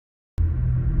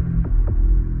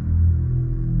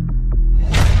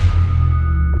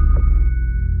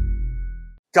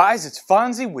Guys, it's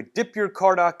Fonzie with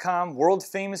DipYourCar.com, world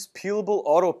famous peelable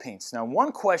auto paints. Now,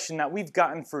 one question that we've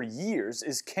gotten for years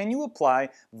is, can you apply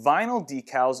vinyl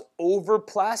decals over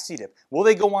Plasti Dip? Will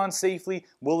they go on safely?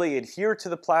 Will they adhere to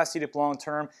the Plasti Dip long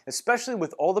term? Especially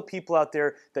with all the people out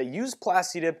there that use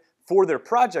Plasti Dip for their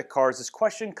project cars, this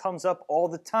question comes up all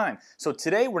the time. So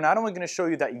today, we're not only going to show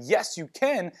you that yes, you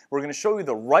can, we're going to show you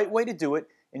the right way to do it.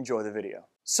 Enjoy the video.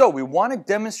 So we want to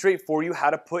demonstrate for you how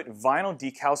to put vinyl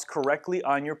decals correctly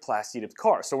on your Plasti Dip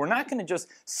car. So we're not going to just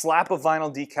slap a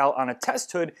vinyl decal on a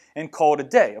test hood and call it a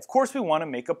day. Of course, we want to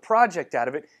make a project out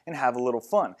of it and have a little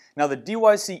fun. Now the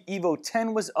DYC Evo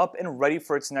 10 was up and ready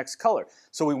for its next color.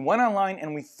 So we went online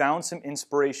and we found some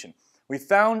inspiration. We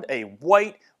found a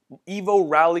white Evo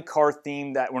rally car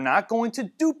theme that we're not going to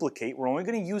duplicate. We're only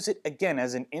going to use it again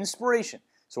as an inspiration.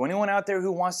 So anyone out there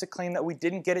who wants to claim that we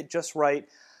didn't get it just right,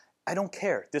 I don't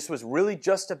care. This was really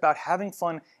just about having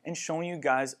fun and showing you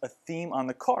guys a theme on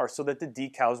the car so that the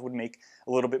decals would make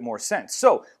a little bit more sense.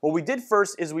 So what we did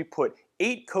first is we put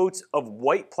 8 coats of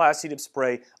white Plasti Dip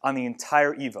spray on the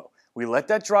entire Evo. We let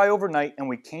that dry overnight and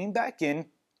we came back in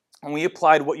and we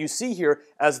applied what you see here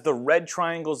as the red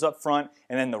triangles up front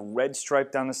and then the red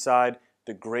stripe down the side,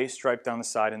 the gray stripe down the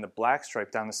side, and the black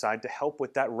stripe down the side to help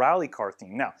with that rally car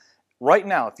theme. Now, right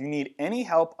now, if you need any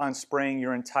help on spraying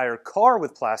your entire car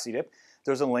with Plasti Dip,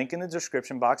 there's a link in the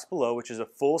description box below, which is a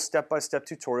full step-by-step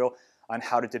tutorial on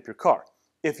how to dip your car.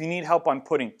 If you need help on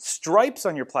putting stripes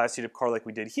on your Plasti Dip car like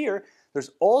we did here, there's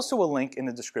also a link in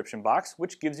the description box,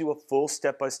 which gives you a full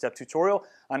step-by-step tutorial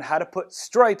on how to put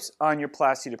stripes on your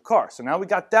Plasti Dip car. So now we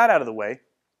got that out of the way,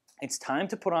 it's time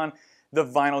to put on the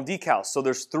vinyl decals. So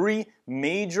there's 3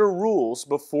 major rules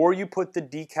before you put the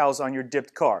decals on your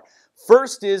dipped car.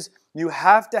 First is you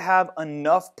have to have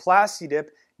enough Plasti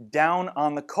Dip down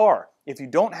on the car. If you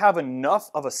don't have enough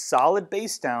of a solid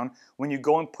base down, when you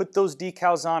go and put those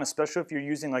decals on, especially if you're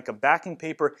using like a backing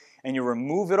paper and you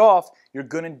remove it off, you're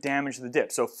going to damage the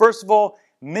dip. So first of all,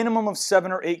 minimum of 7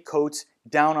 or 8 coats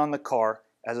down on the car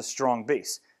as a strong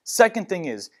base. Second thing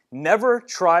is, never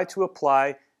try to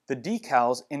apply the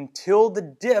decals until the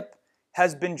dip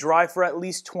has been dry for at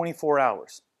least 24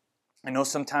 hours. I know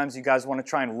sometimes you guys want to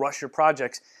try and rush your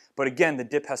projects, but again, the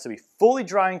dip has to be fully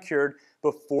dry and cured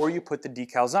before you put the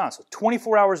decals on. So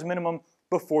 24 hours minimum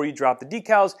before you drop the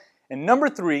decals. And number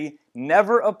 3,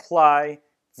 never apply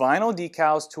vinyl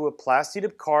decals to a Plasti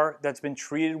Dip car that's been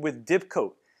treated with dip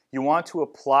coat. You want to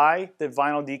apply the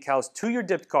vinyl decals to your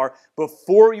dipped car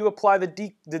before you apply the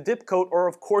dip coat, or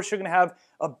of course you're going to have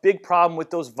a big problem with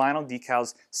those vinyl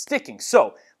decals sticking.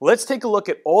 So let's take a look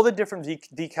at all the different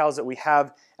decals that we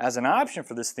have as an option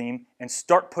for this theme and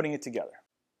start putting it together.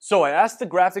 So I asked the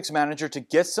graphics manager to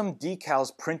get some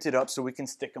decals printed up so we can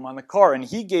stick them on the car, and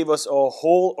he gave us a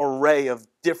whole array of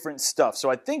different stuff. So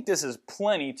I think this is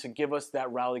plenty to give us that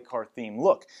rally car theme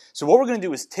look. So what we're going to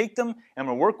do is take them, and I'm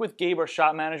going to work with Gabe, our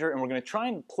shop manager, and we're going to try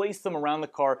and place them around the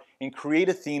car and create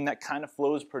a theme that kind of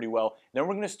flows pretty well. Then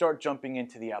we're going to start jumping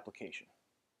into the application.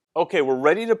 Okay, we're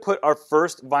ready to put our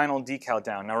first vinyl decal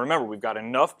down. Now remember, we've got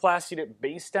enough Plasti Dip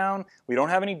base down, we don't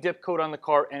have any dip coat on the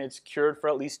car, and it's cured for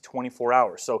at least 24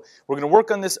 hours. So we're going to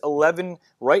work on this 11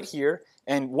 right here,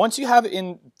 and once you have it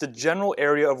in the general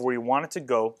area of where you want it to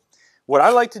go, what I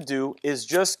like to do is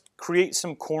just create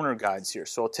some corner guides here.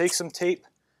 So I'll take some tape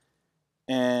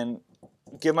and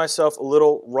give myself a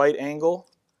little right angle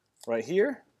right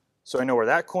here, so I know where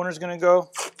that corner is going to go.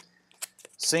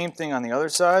 Same thing on the other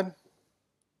side.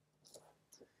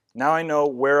 Now I know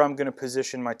where I'm going to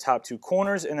position my top 2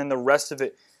 corners, and then the rest of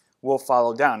it will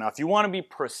follow down. Now if you want to be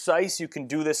precise, you can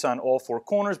do this on all 4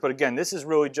 corners, but again, this is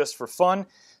really just for fun,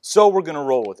 so we're going to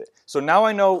roll with it. So now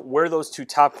I know where those 2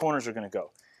 top corners are going to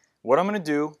go. What I'm going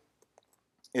to do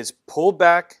is pull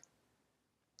back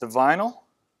the vinyl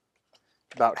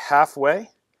about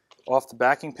halfway off the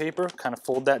backing paper, kind of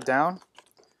fold that down.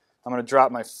 I'm going to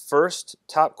drop my first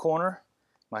top corner,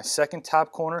 my second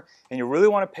top corner, and you really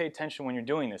want to pay attention when you're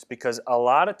doing this because a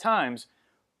lot of times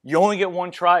you only get one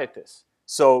try at this.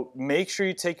 So make sure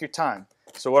you take your time.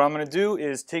 So what I'm going to do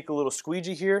is take a little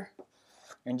squeegee here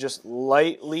and just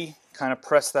lightly kind of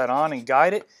press that on and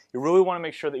guide it. You really want to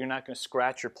make sure that you're not going to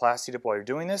scratch your Plasti Dip while you're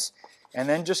doing this. And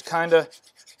then just kind of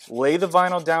lay the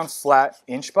vinyl down flat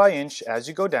inch by inch as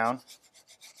you go down.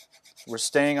 We're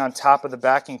staying on top of the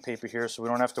backing paper here so we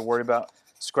don't have to worry about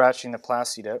scratching the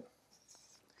Plasti Dip.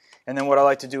 And then what I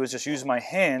like to do is just use my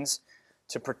hands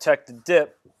to protect the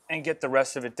dip and get the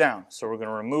rest of it down. So we're going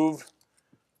to remove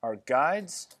our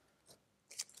guides.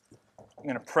 I'm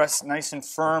going to press nice and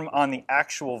firm on the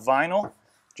actual vinyl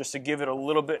just to give it a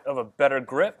little bit of a better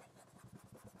grip.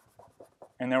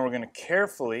 And then we're going to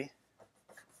carefully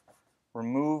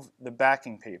remove the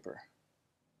backing paper.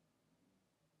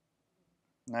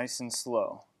 Nice and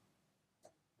slow.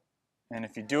 And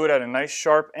if you do it at a nice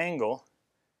sharp angle,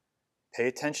 pay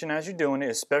attention as you're doing it,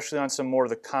 especially on some more of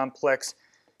the complex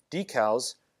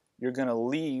decals. You're going to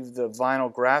leave the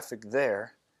vinyl graphic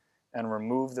there and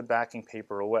remove the backing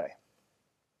paper away.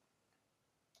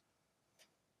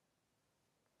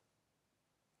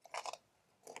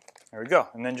 There we go.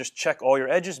 And then just check all your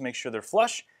edges, make sure they're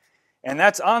flush. And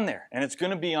that's on there. And it's going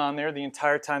to be on there the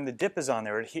entire time the dip is on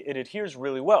there. It adheres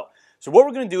really well. So what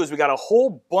we're going to do is we got a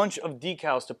whole bunch of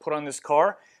decals to put on this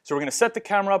car. So we're going to set the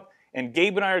camera up, and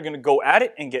Gabe and I are going to go at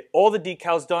it and get all the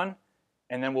decals done,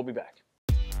 and then we'll be back.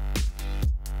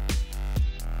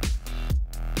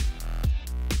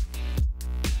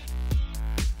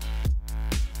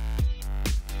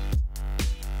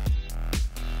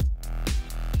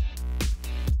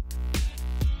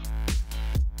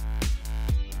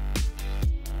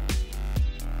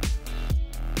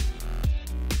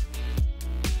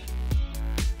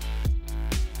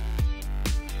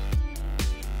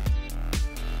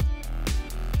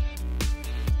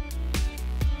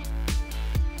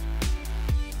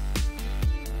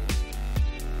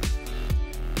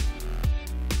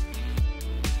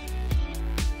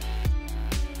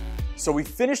 So we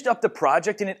finished up the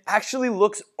project and it actually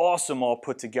looks awesome all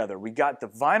put together. We got the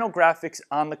vinyl graphics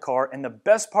on the car, and the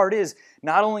best part is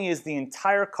not only is the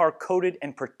entire car coated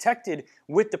and protected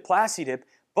with the Plasti Dip,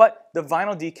 but the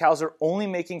vinyl decals are only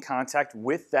making contact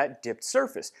with that dipped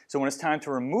surface. So when it's time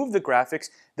to remove the graphics,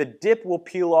 the dip will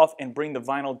peel off and bring the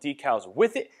vinyl decals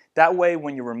with it. That way,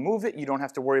 when you remove it, you don't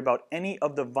have to worry about any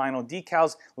of the vinyl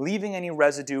decals leaving any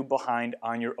residue behind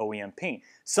on your OEM paint.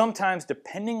 Sometimes,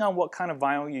 depending on what kind of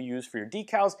vinyl you use for your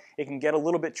decals, it can get a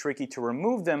little bit tricky to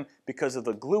remove them because of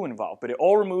the glue involved. But it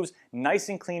all removes nice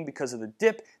and clean because of the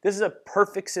dip. This is a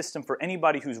perfect system for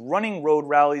anybody who's running road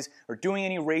rallies or doing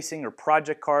any racing or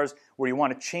project cars where you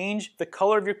want to change the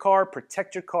color of your car,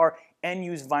 protect your car, and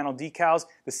use vinyl decals.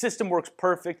 The system works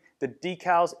perfect. The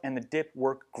decals and the dip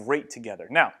work great together.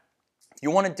 Now, if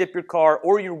you want to dip your car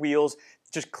or your wheels,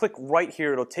 just click right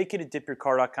here. It'll take you to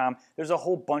DipYourCar.com. There's a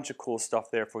whole bunch of cool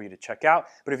stuff there for you to check out.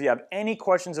 But if you have any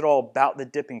questions at all about the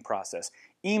dipping process,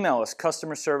 email us,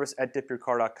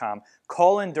 CustomerService@DipYourCar.com,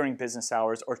 call in during business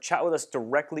hours, or chat with us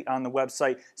directly on the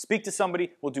website. Speak to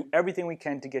somebody. We'll do everything we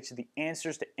can to get you the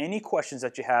answers to any questions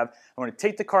that you have. I'm going to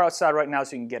take the car outside right now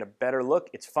so you can get a better look.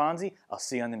 It's Fonzie. I'll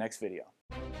see you on the next video.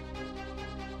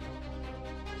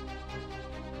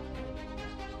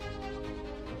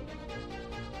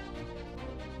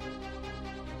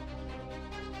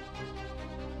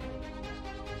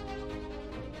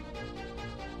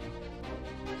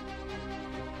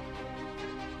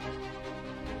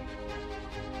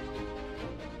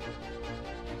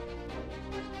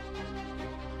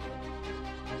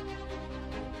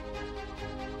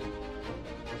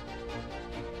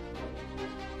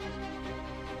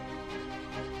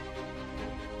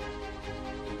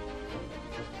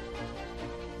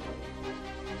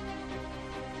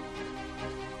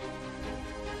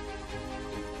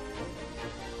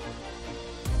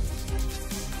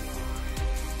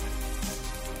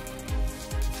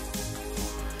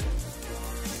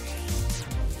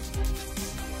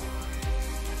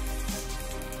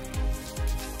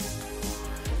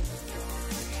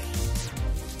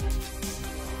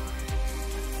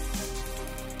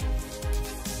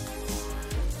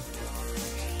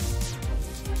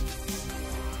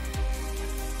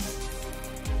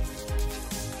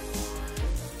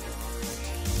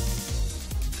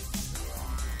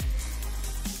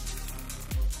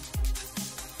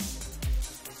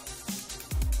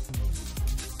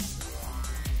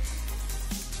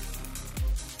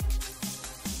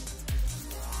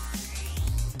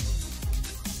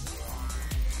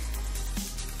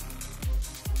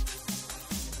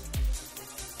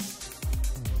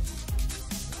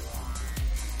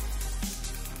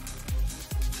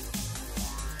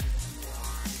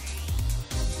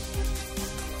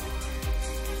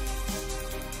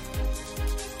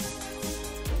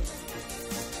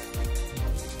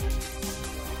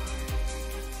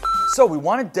 So we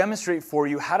want to demonstrate for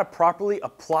you how to properly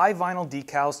apply vinyl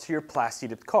decals to your Plasti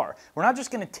Dip car. We're not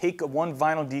just going to take one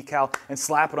vinyl decal and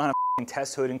slap it on a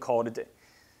test hood and call it a day.